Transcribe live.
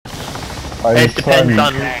It depends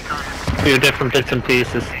on a few different bits and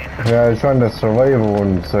pieces. Yeah, I was trying to survive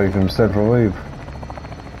one so I can still revive.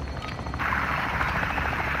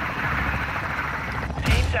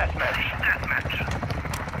 Team deathmatch.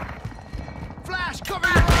 Flash, cover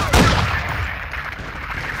your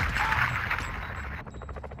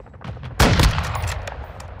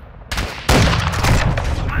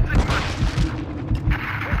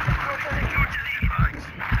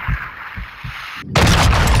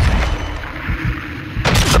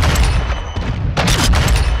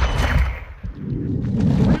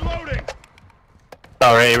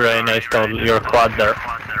Sorry, Ryan, I stole your quad there.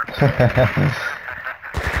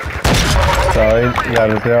 Sorry, got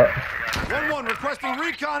it there. 1-1 requesting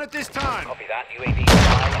recon at this time. Copy that. UAV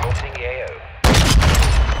online, opening the AO.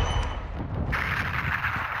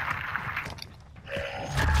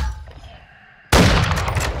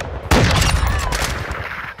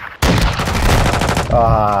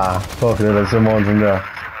 Ah, fuck it, there's someone in there.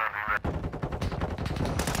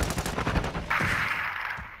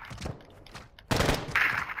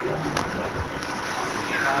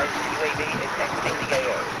 UAV is exiting the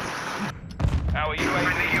AO. Our UAV is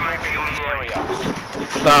in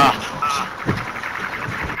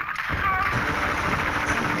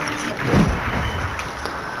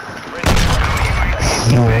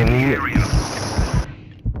the area.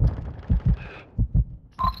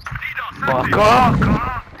 Fuck off!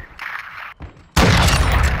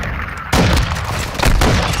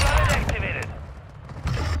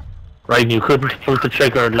 Right, you couldn't pull the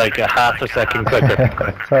trigger like a half a second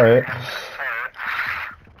quicker. Sorry.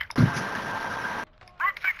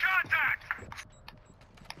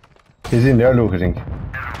 He's in there, Luke, I think.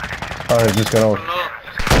 Oh, he's just gone out.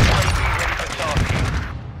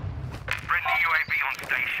 Friendly UAV on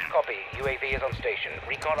station. Copy. UAV is on station.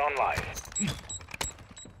 Recon online.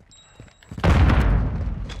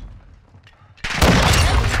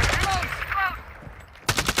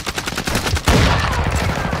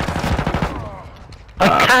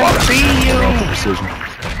 I can't see you! Precision.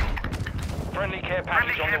 Friendly care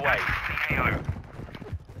package on the way.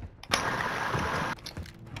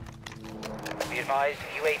 Be advised,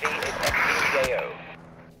 UAV is exiting the AO.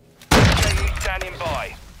 UAV standing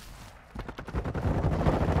by.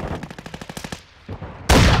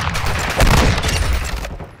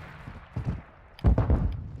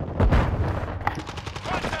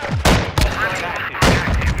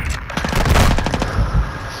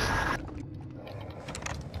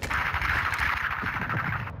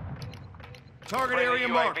 Target area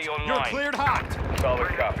marked. You're cleared hot. Solid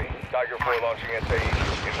copy. Tiger 4 launching SAE.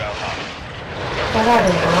 Inbound hot.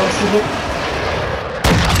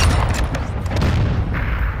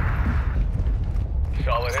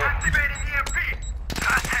 Solid hit. Activating EMP.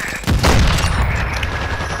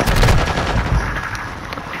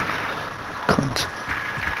 Cunt.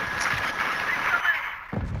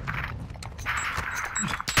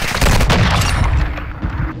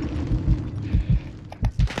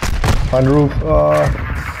 On the roof,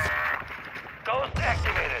 Ghost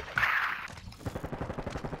activated.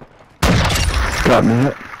 Got me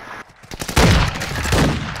hit.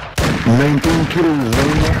 19 kills,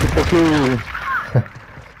 what the fuck is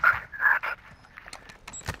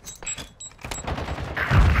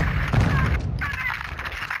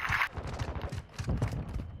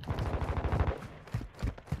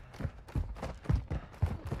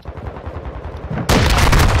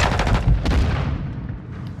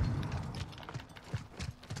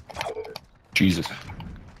Jesus.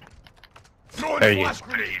 There you go. You're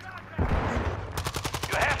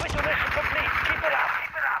halfway to mission complete. Keep it up.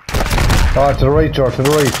 oh, to the right, George, to the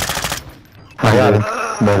right. I got it.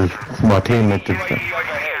 Well, it's my teammate did that.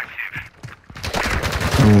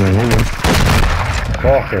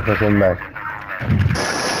 Fuck it, let's run back.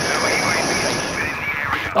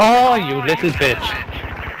 Oh, you little bitch.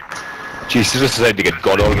 Jesus, just decided to get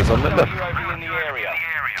God all of a sudden, didn't it? UAV in the area.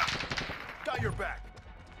 Got your back.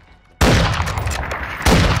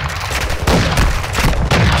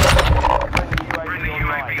 UAV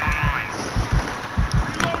online.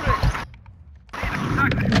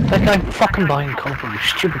 Like I'm fucking buying cover, you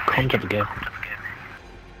stupid cunt of a game.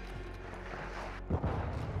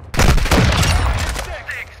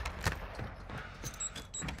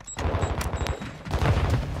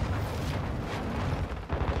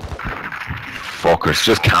 Fuckers,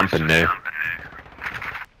 just camping now.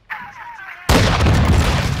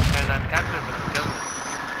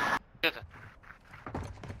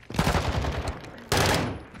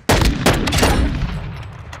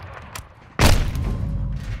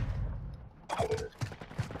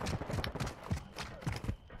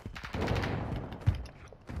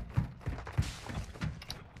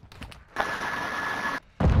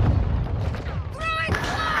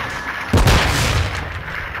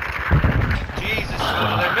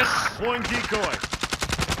 Deploying decoy.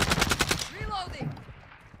 Reloading.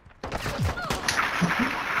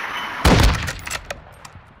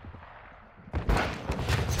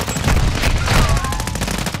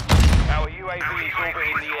 Our UAV is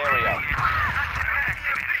orbiting the area.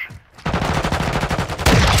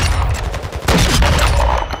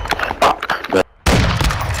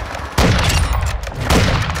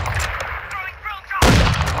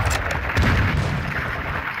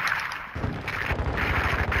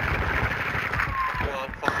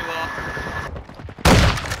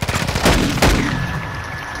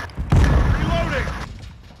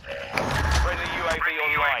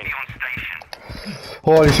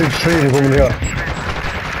 Holy shit, 3 of them coming here.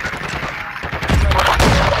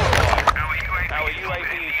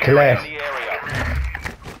 Collect.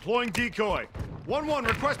 Deploying decoy. 1-1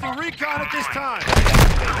 requesting recon at this time.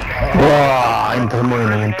 Wow, into the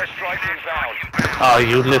morning. Oh,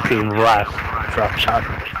 you little rat. Drop shot.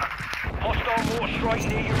 Hostile mortar strike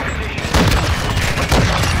near your position.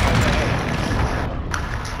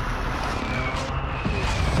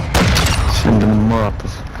 Send them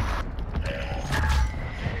mortars.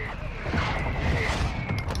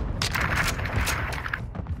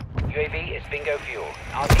 UAV is bingo fuel.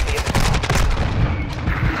 RTB at the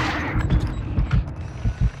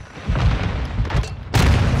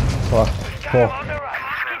Fuck. Fuck. on the right.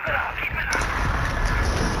 Keep it up.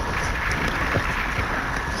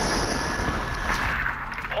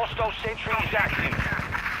 Hostile sentry is active.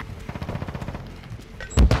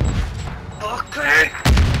 Okay.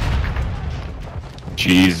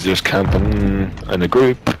 Jeez, just camping in a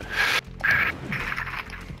group.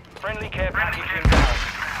 Friendly care package inbound.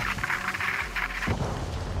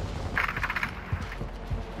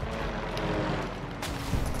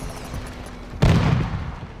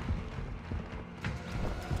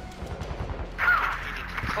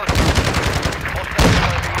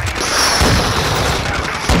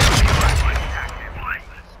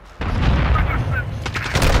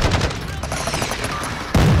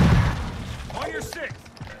 On your 6.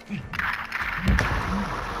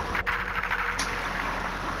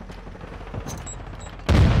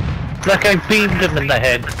 Like I beamed him in the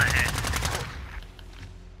head.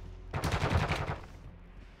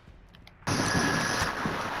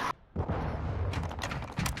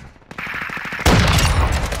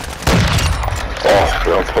 Oh,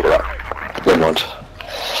 don't put it up. Good one.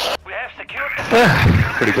 We have secured the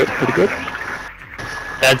Pretty good, pretty good.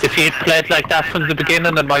 Lads, if you'd played like that from the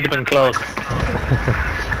beginning, it might have been close.